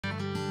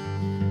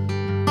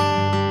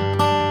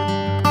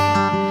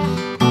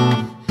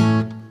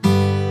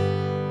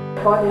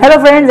Hello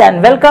friends,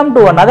 and welcome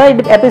to another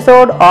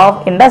episode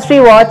of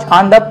Industry Watch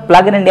on the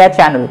PluginIndia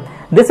channel.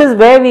 This is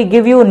where we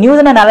give you news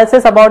and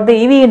analysis about the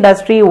EV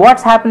industry,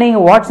 what's happening,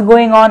 what's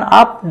going on,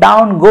 up,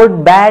 down,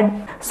 good,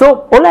 bad.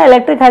 So Ola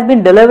Electric has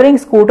been delivering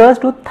scooters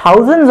to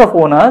thousands of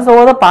owners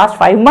over the past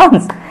 5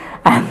 months,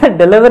 and the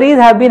deliveries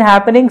have been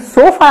happening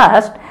so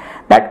fast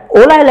that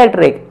Ola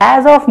Electric,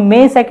 as of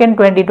May 2nd,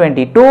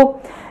 2022,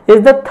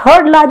 is the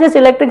third largest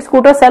electric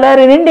scooter seller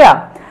in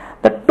India.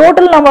 The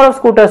total number of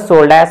scooters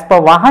sold as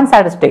per Vahan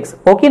statistics,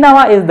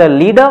 Okinawa is the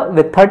leader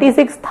with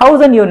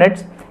 36,000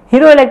 units,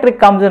 Hero Electric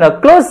comes in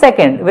a close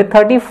second with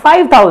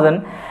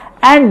 35,000,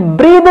 and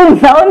breathing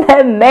down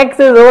their necks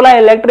is Ola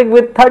Electric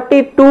with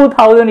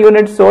 32,000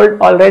 units sold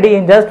already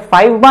in just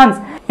 5 months.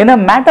 In a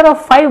matter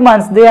of 5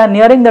 months, they are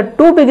nearing the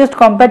two biggest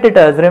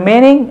competitors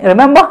remaining.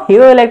 Remember,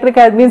 Hero Electric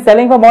has been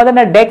selling for more than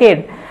a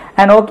decade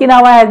and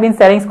Okinawa has been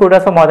selling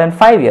scooters for more than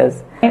 5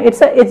 years.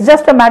 It's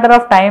just a matter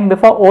of time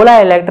before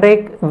Ola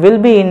Electric will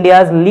be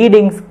India's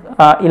leading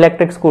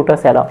electric scooter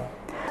seller.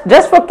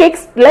 Just for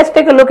kicks, let's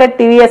take a look at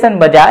TVS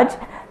and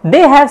Bajaj.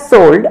 They have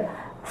sold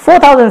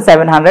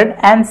 4,700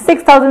 and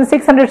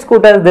 6,600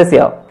 scooters this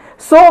year.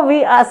 So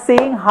we are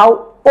seeing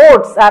how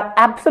oats are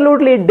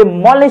absolutely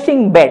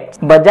demolishing bets.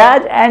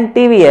 Bajaj and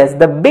TVS,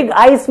 the big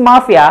ice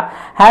mafia,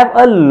 have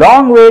a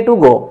long way to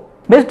go.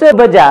 Mr.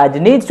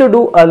 Bajaj needs to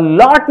do a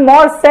lot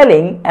more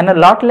selling and a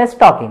lot less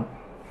talking.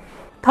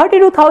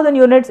 32,000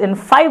 units in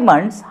 5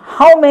 months,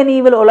 how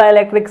many will Ola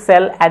Electric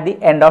sell at the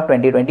end of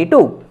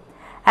 2022?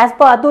 As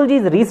per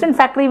Atulji's recent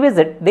factory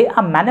visit, they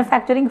are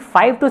manufacturing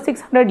 500 to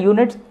 600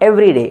 units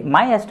every day.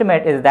 My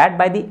estimate is that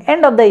by the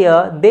end of the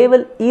year, they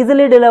will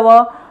easily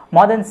deliver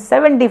more than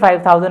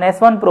 75,000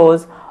 S1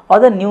 Pros or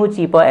the new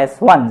cheaper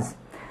S1s.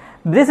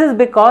 This is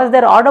because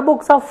their order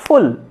books are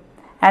full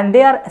and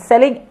they are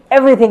selling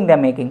everything they are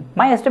making.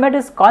 My estimate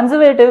is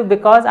conservative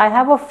because I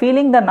have a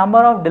feeling the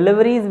number of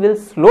deliveries will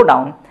slow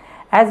down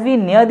as we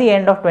near the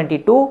end of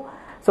 22.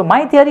 So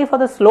my theory for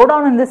the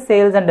slowdown in the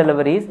sales and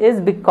deliveries is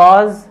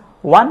because,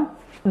 one,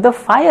 the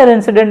fire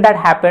incident that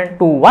happened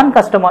to one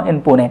customer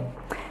in Pune.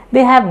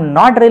 They have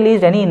not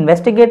released any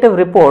investigative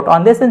report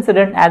on this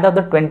incident as of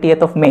the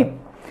 20th of May.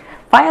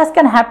 Fires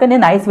can happen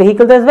in ICE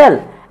vehicles as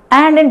well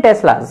and in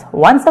Teslas.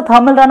 Once a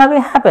thermal runaway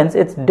happens,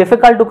 it's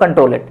difficult to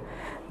control it.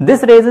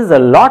 This raises a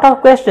lot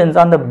of questions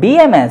on the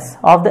BMS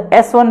of the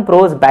S1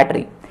 Pro's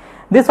battery.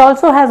 This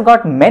also has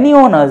got many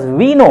owners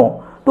we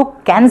know to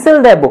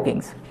cancel their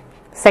bookings.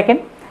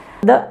 Second,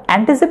 the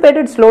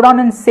anticipated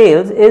slowdown in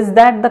sales is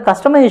that the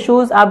customer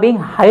issues are being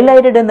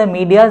highlighted in the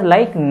media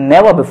like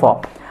never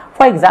before.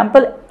 For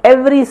example,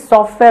 every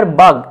software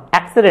bug,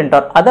 accident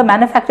or other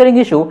manufacturing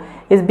issue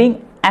is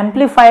being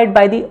amplified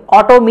by the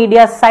auto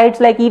media sites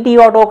like ET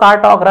Auto,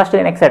 Car Talk,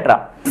 Rustlane,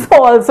 etc.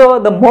 So also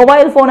the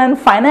mobile phone and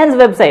finance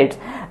websites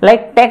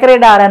like Tech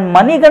Radar and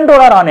Money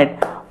Control are on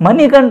it.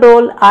 Money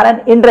Control are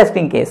an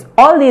interesting case.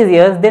 All these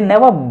years, they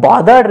never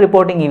bothered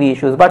reporting EV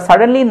issues, but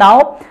suddenly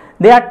now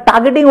they are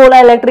targeting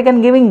Ola Electric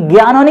and giving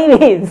gyan on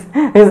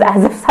EVs. It's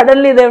as if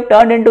suddenly they've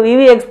turned into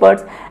EV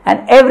experts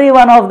and every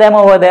one of them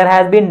over there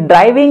has been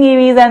driving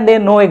EVs and they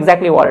know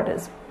exactly what it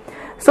is.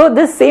 So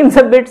this seems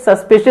a bit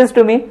suspicious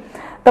to me.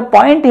 The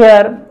point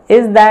here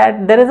is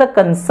that there is a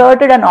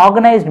concerted and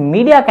organized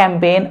media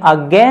campaign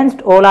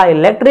against Ola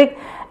Electric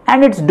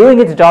and it's doing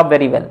its job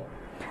very well.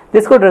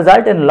 This could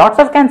result in lots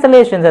of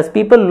cancellations as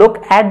people look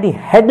at the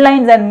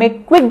headlines and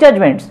make quick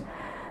judgments.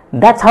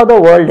 That's how the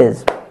world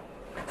is.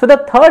 So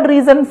the third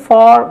reason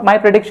for my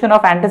prediction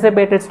of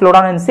anticipated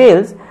slowdown in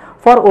sales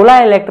for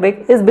Ola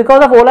Electric is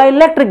because of Ola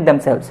Electric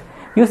themselves.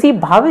 You see,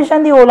 Bhavish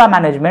and the Ola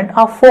management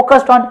are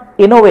focused on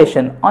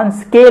innovation, on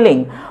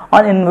scaling,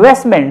 on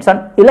investments,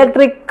 on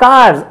electric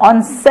cars,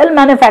 on cell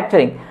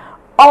manufacturing.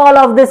 All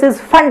of this is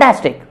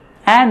fantastic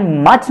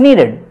and much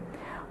needed.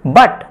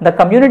 But the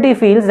community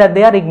feels that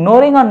they are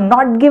ignoring or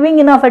not giving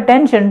enough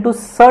attention to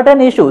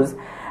certain issues,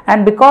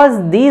 and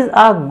because these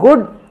are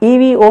good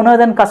EV owners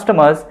and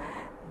customers,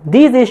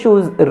 these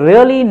issues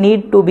really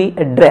need to be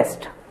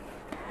addressed.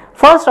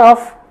 First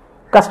off,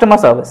 customer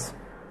service.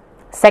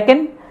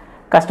 Second,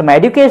 customer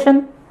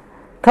education.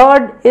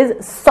 Third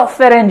is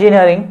software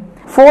engineering.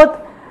 Fourth,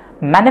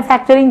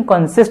 manufacturing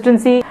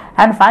consistency.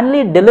 And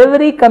finally,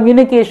 delivery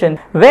communication,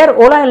 where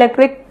Ola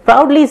Electric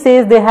proudly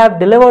says they have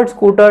delivered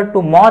scooter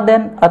to more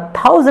than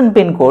 1,000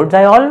 pin codes.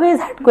 I always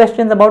had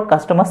questions about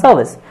customer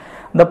service.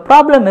 The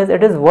problem is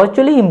it is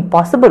virtually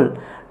impossible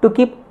to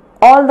keep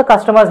all the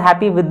customers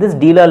happy with this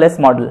dealerless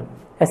model.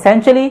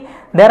 Essentially,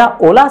 there are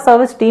Ola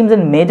service teams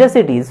in major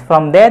cities.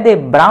 From there, they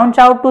branch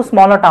out to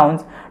smaller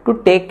towns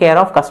to take care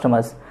of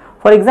customers.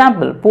 For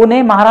example,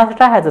 Pune,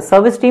 Maharashtra has a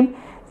service team.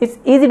 It's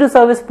easy to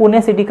service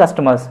Pune city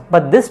customers,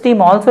 but this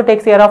team also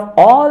takes care of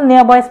all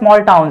nearby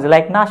small towns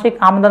like Nashik,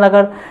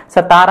 Ahmednagar,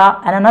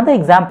 Satara, and another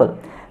example.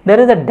 There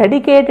is a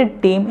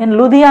dedicated team in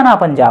Ludhiana,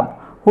 Punjab,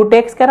 who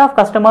takes care of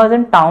customers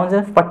in towns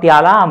of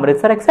Patiala,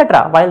 Amritsar,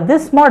 etc. While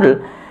this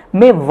model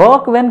may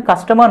work when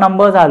customer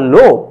numbers are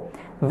low,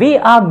 we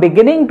are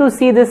beginning to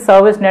see this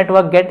service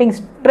network getting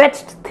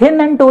stretched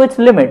thin and to its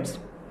limits.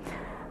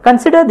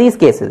 Consider these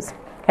cases.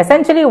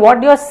 Essentially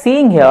what you're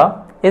seeing here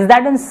is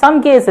that in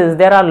some cases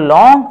there are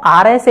long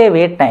RSA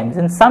wait times.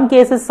 In some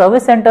cases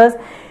service centers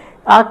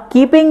are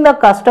keeping the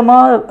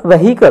customer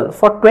vehicle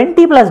for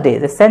 20 plus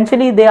days.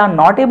 Essentially they are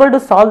not able to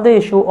solve the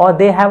issue, or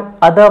they have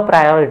other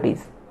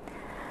priorities.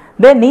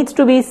 There needs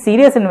to be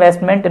serious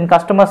investment in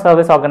customer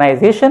service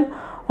organization,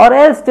 or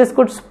else this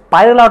could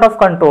spiral out of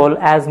control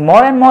as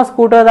more and more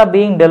scooters are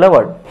being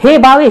delivered. Hey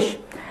Bhavish,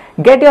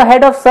 get your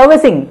head of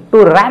servicing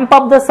to ramp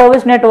up the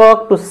service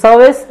network to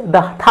service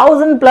the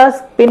 1000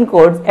 plus pin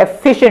codes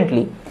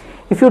efficiently.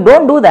 If you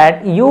don't do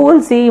that, you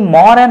will see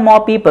more and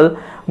more people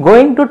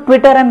going to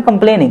Twitter and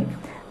complaining.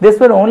 This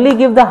will only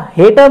give the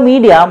hater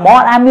media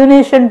more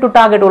ammunition to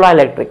target Ola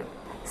Electric.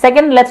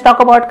 Second, let's talk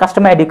about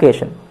customer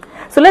education.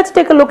 So let's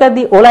take a look at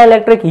the Ola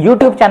Electric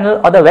YouTube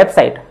channel or the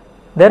website.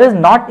 There is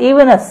not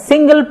even a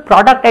single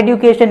product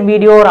education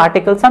video or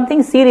article,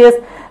 something serious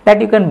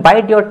that you can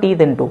bite your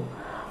teeth into.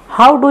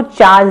 How to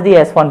charge the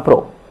S1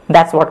 Pro?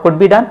 That's what could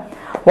be done.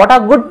 What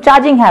are good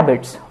charging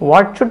habits?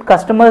 What should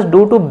customers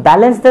do to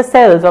balance the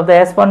cells of the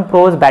S1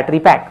 Pro's battery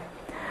pack?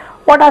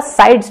 What are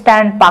side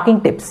stand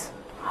parking tips?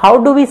 How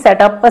do we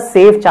set up a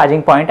safe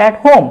charging point at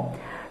home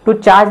to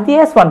charge the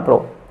S1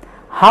 Pro?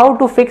 How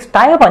to fix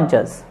tire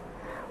punctures?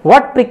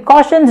 What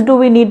precautions do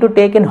we need to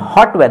take in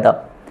hot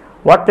weather?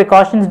 What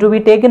precautions do we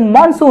take in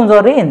monsoons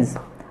or rains?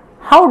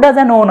 How does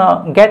an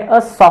owner get a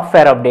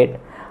software update?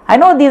 I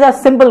know these are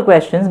simple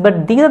questions,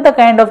 but these are the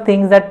kind of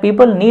things that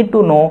people need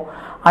to know,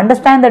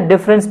 understand the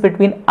difference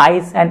between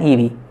ICE and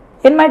EV.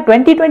 In my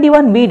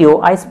 2021 video,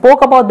 I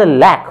spoke about the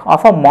lack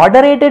of a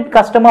moderated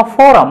customer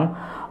forum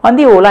on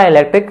the Ola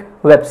Electric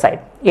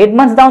website. 8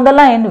 months down the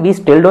line, we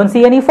still don't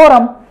see any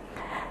forum.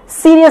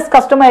 Serious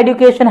customer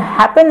education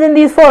happens in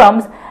these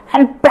forums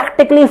and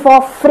practically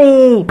for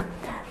free.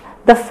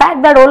 The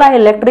fact that Ola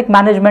Electric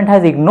management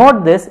has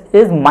ignored this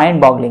is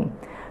mind-boggling.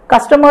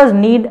 Customers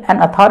need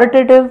an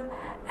authoritative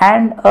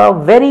and a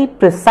very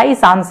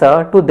precise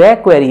answer to their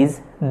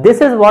queries. This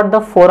is what the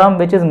forum,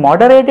 which is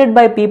moderated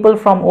by people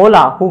from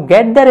Ola who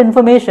get their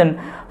information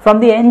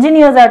from the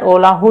engineers at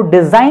Ola who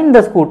designed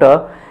the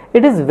scooter,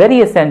 it is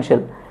very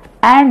essential.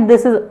 And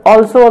this is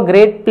also a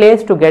great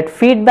place to get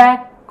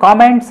feedback,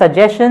 comments,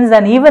 suggestions,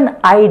 and even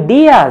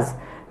ideas.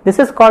 This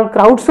is called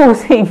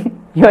crowdsourcing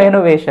your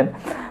innovation.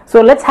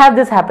 So let's have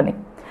this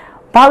happening.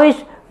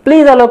 Bhavish,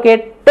 please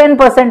allocate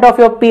 10% of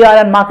your PR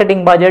and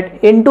marketing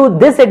budget into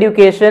this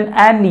education,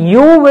 and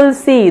you will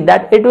see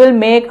that it will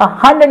make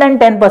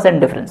 110%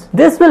 difference.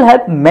 This will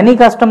help many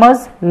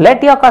customers.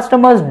 Let your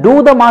customers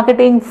do the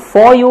marketing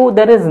for you.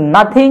 There is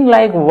nothing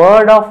like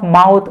word of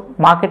mouth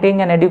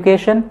marketing and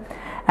education,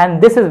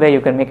 and this is where you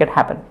can make it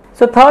happen.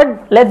 So third,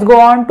 let's go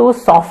on to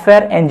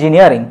software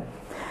engineering.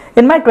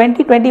 In my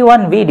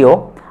 2021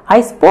 video,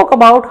 I spoke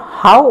about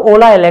how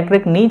Ola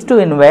Electric needs to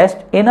invest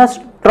in a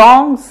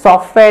strong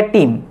software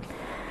team.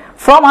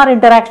 From our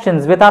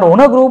interactions with our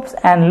owner groups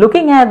and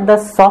looking at the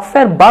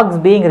software bugs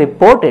being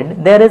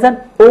reported, there is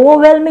an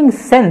overwhelming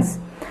sense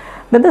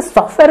that the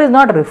software is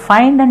not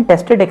refined and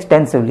tested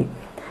extensively.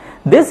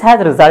 This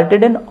has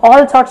resulted in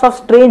all sorts of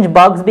strange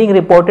bugs being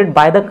reported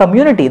by the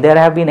community. There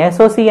have been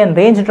SOC and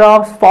range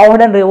drops,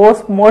 forward and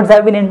reverse modes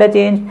have been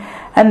interchanged,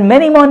 and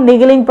many more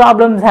niggling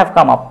problems have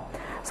come up.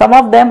 Some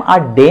of them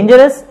are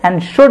dangerous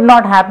and should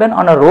not happen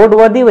on a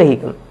roadworthy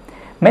vehicle.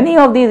 Many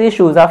of these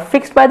issues are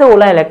fixed by the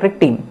Ola Electric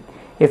team.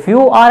 If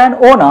you are an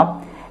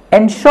owner,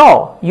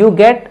 ensure you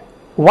get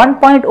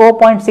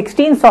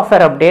 1.0.16 software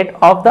update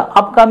of the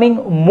upcoming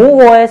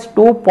MoveOS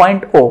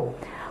 2.0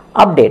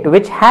 update,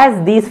 which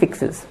has these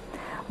fixes.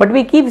 But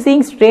we keep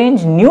seeing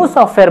strange new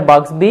software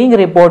bugs being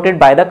reported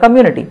by the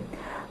community.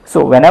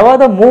 So whenever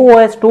the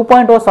MoveOS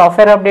 2.0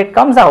 software update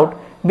comes out,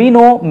 we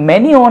know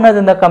many owners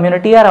in the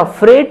community are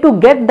afraid to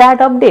get that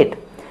update.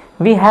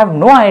 We have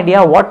no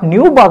idea what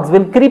new bugs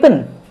will creep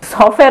in.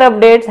 Software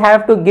updates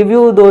have to give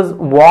you those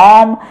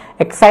warm,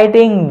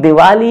 exciting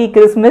Diwali,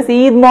 Christmas,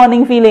 Eid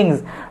morning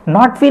feelings,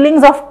 not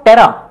feelings of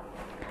terror.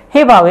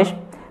 Hey Bhavish,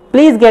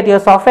 please get your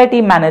software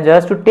team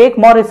managers to take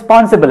more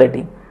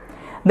responsibility.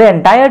 The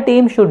entire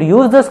team should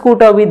use the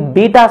scooter with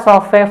beta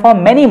software for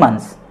many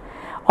months.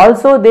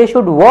 Also, they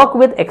should work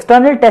with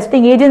external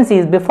testing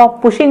agencies before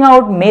pushing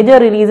out major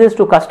releases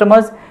to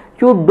customers.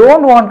 You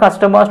don't want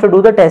customers to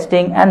do the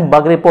testing and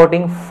bug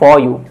reporting for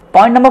you.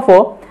 Point number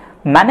 4,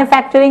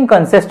 manufacturing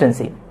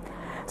consistency.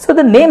 So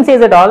the name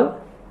says it all.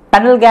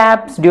 Panel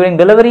gaps during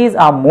deliveries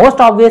are most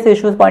obvious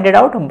issues pointed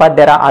out, but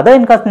there are other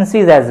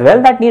inconsistencies as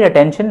well that need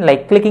attention,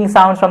 like clicking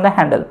sounds from the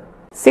handle.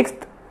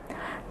 6th,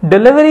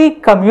 delivery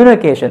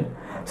communication.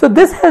 So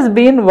this has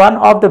been one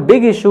of the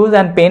big issues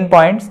and pain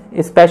points,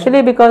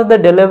 especially because the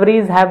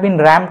deliveries have been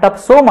ramped up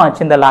so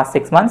much in the last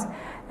 6 months.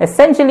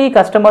 Essentially,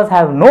 customers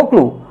have no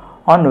clue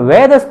on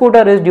where the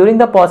scooter is during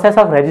the process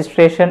of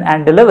registration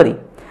and delivery.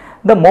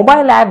 The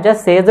mobile app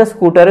just says the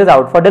scooter is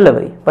out for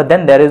delivery, but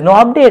then there is no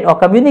update or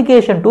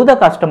communication to the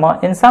customer.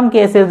 In some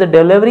cases, the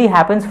delivery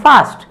happens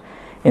fast.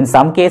 In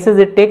some cases,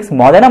 it takes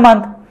more than a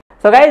month.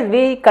 So guys,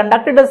 we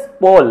conducted a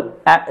poll.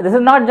 This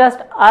is not just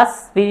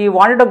us. We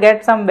wanted to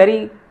get some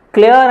very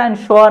clear and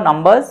sure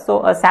numbers.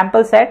 So a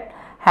sample set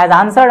has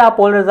answered our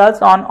poll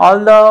results on all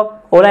the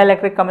Ola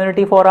Electric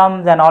community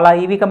forums and all our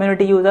EV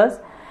community users,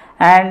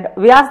 and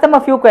we asked them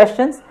a few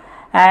questions.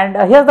 And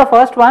here's the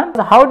first one.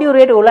 So how do you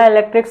rate Ola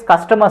Electric's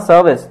customer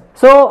service?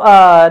 So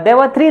there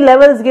were 3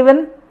 levels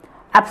given: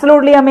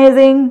 absolutely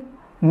amazing,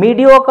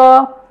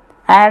 mediocre,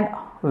 and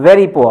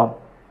very poor.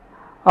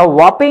 A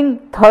whopping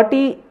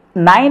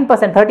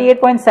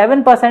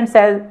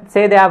 38.7%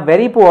 say they are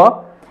very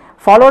poor,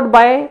 followed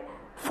by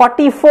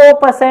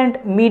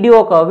 44%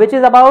 mediocre, which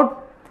is about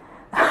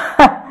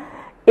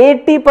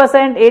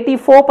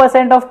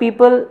 84% of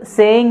people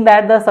saying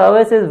that the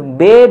service is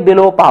way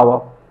below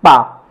par.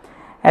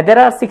 And there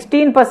are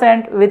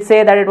 16% which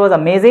say that it was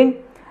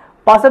amazing.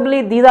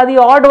 Possibly these are the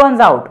odd ones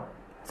out.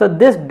 So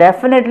this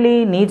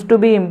definitely needs to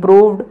be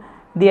improved.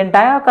 The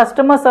entire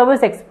customer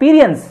service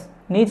experience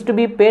needs to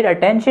be paid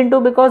attention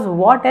to, because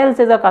what else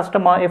is a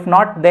customer if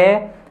not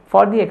there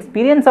for the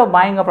experience of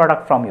buying a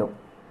product from you?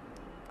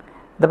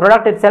 The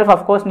product itself,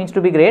 of course, needs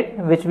to be great,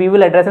 which we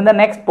will address in the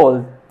next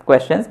poll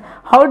questions.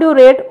 How do you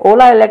rate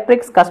Ola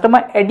Electric's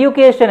customer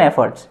education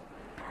efforts?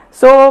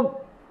 So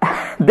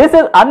this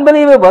is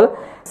unbelievable.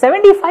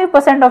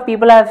 75% of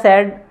people have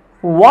said,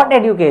 what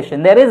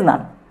education? There is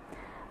none.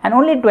 And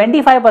only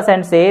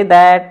 25% say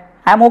that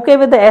I'm okay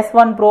with the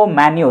S1 Pro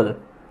manual.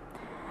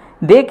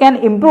 They can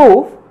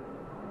improve,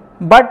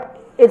 but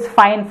it's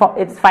fine for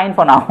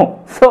now.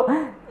 So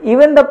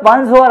even the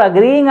ones who are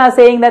agreeing are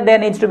saying that there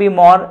needs to be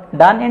more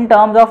done in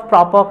terms of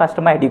proper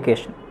customer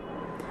education.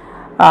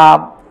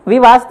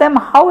 We've asked them,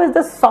 how is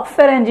the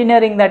software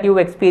engineering that you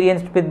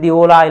experienced with the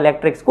Ola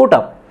Electric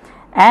scooter?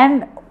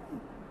 And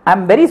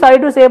I'm very sorry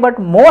to say, but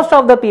most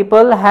of the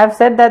people have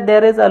said that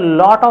there is a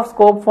lot of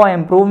scope for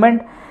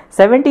improvement.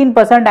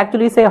 17%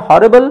 actually say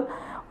horrible.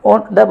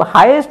 The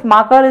highest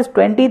marker is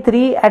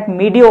 23 at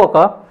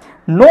mediocre.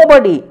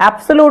 Nobody,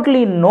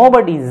 absolutely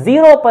nobody,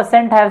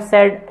 0% have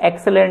said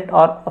excellent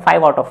or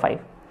 5 out of 5.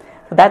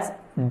 So that's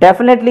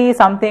definitely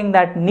something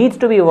that needs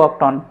to be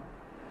worked on,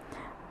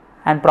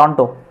 and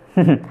pronto.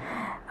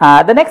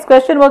 The next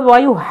question was, were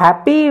you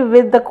happy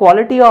with the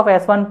quality of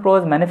S1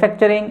 Pro's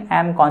manufacturing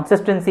and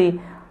consistency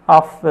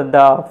of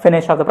the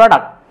finish of the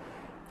product?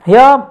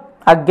 Here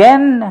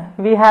again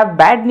we have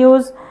bad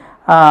news.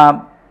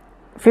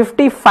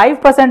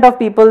 55% of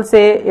people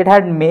say it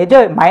had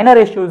minor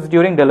issues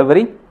during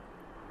delivery,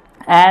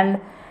 and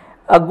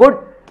a good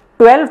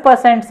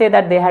 12% say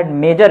that they had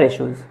major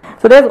issues.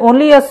 So there's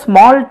only a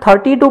small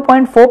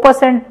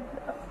 32.4%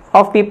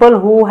 of people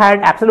who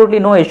had absolutely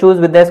no issues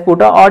with their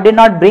scooter or did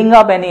not bring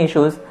up any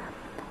issues.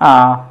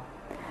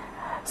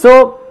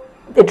 So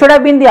it should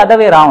have been the other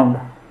way around,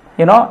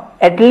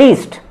 at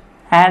least,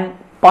 and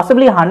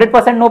possibly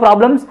 100% no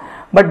problems,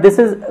 but this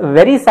is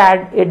very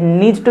sad. It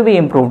needs to be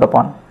improved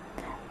upon.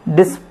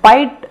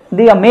 Despite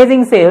the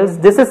amazing sales,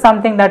 this is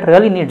something that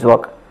really needs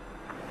work.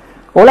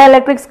 Ola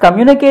Electric's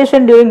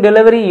communication during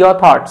delivery, your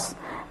thoughts?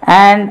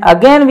 And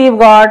again we've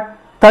got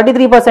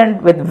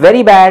 33% with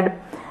very bad,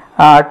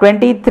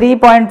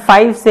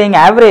 23.5 saying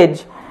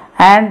average,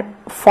 and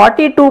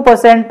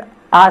 42%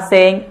 are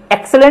saying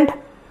excellent.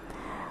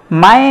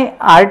 My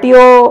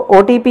RTO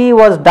OTP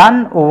was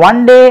done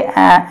one day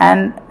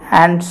and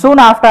soon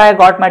after I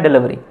got my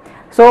delivery.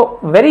 So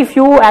very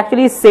few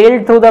actually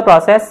sailed through the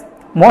process.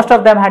 Most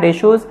of them had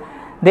issues.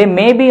 They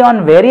may be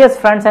on various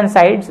fronts and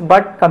sides,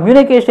 but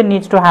communication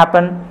needs to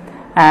happen,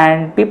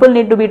 and people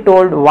need to be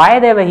told why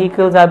their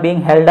vehicles are being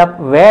held up,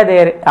 where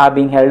they are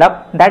being held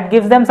up. That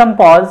gives them some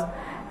pause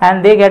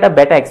and they get a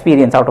better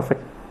experience out of it.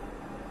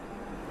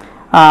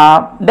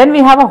 Then we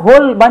have a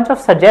whole bunch of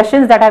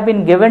suggestions that have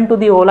been given to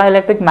the Ola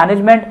Electric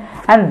management,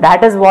 and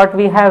that is what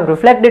we have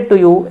reflected to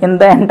you in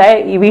the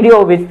entire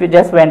video which we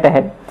just went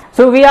ahead.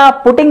 So we are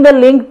putting the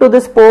link to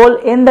this poll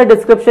in the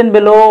description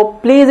below.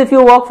 Please, if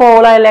you work for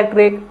Ola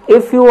Electric,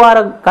 if you are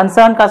a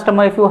concerned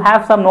customer, if you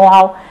have some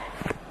know-how,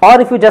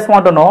 or if you just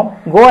want to know,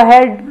 go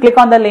ahead, click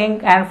on the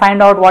link and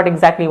find out what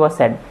exactly was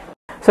said.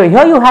 So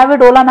here you have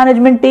it, Ola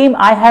management team.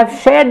 I have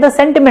shared the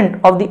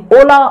sentiment of the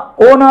Ola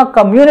owner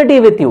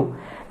community with you.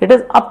 It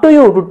is up to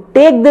you to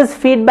take this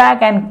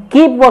feedback and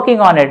keep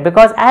working on it,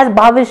 because as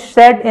Bhavish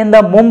said in the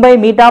Mumbai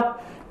meetup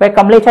where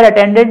Kamlesh had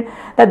attended,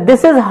 that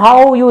this is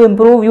how you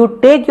improve. You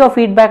take your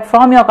feedback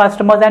from your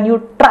customers and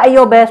you try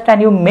your best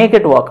and you make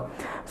it work.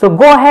 So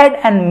go ahead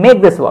and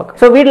make this work.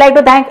 So we'd like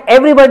to thank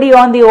everybody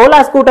on the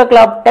Ola Scooter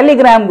Club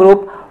Telegram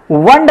group.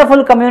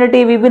 Wonderful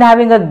community. We've been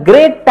having a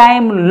great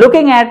time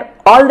looking at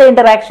all the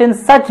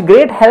interactions, such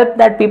great help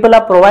that people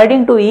are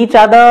providing to each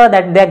other,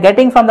 that they're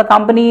getting from the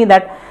company,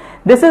 that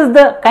this is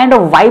the kind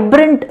of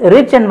vibrant,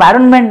 rich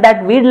environment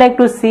that we'd like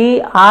to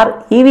see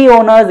our EV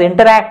owners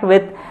interact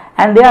with,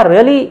 and they are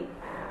really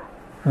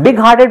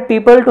big-hearted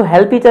people to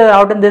help each other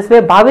out in this way.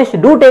 Bhavish,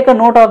 do take a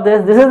note of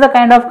this. This is the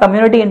kind of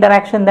community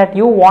interaction that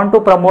you want to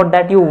promote,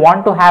 that you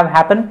want to have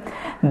happen.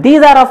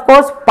 These are, of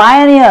course,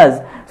 pioneers.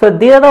 So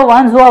these are the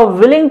ones who are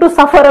willing to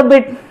suffer a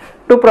bit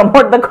to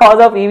promote the cause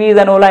of EVs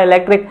and Ola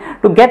Electric,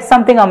 to get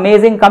something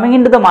amazing coming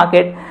into the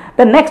market.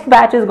 the next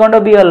batch is going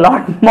to be a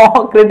lot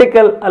more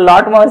critical, a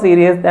lot more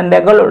serious, and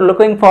they're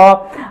looking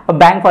for a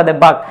bang for the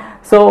buck.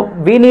 So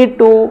we need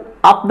to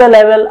up the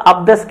level,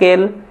 up the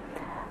scale.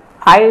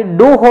 I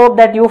do hope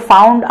that you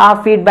found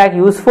our feedback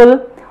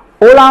useful.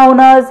 Ola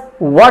owners,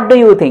 what do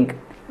you think?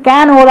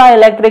 Can Ola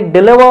Electric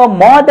deliver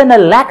more than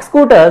 1 lakh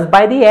scooters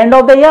by the end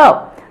of the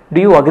year?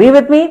 Do you agree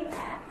with me?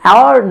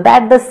 Or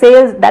that the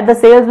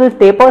sales will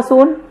taper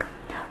soon?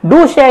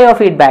 Do share your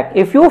feedback.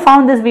 If you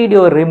found this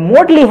video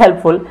remotely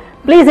helpful,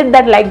 please hit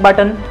that like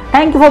button.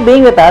 Thank you for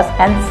being with us,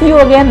 and see you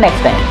again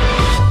next time.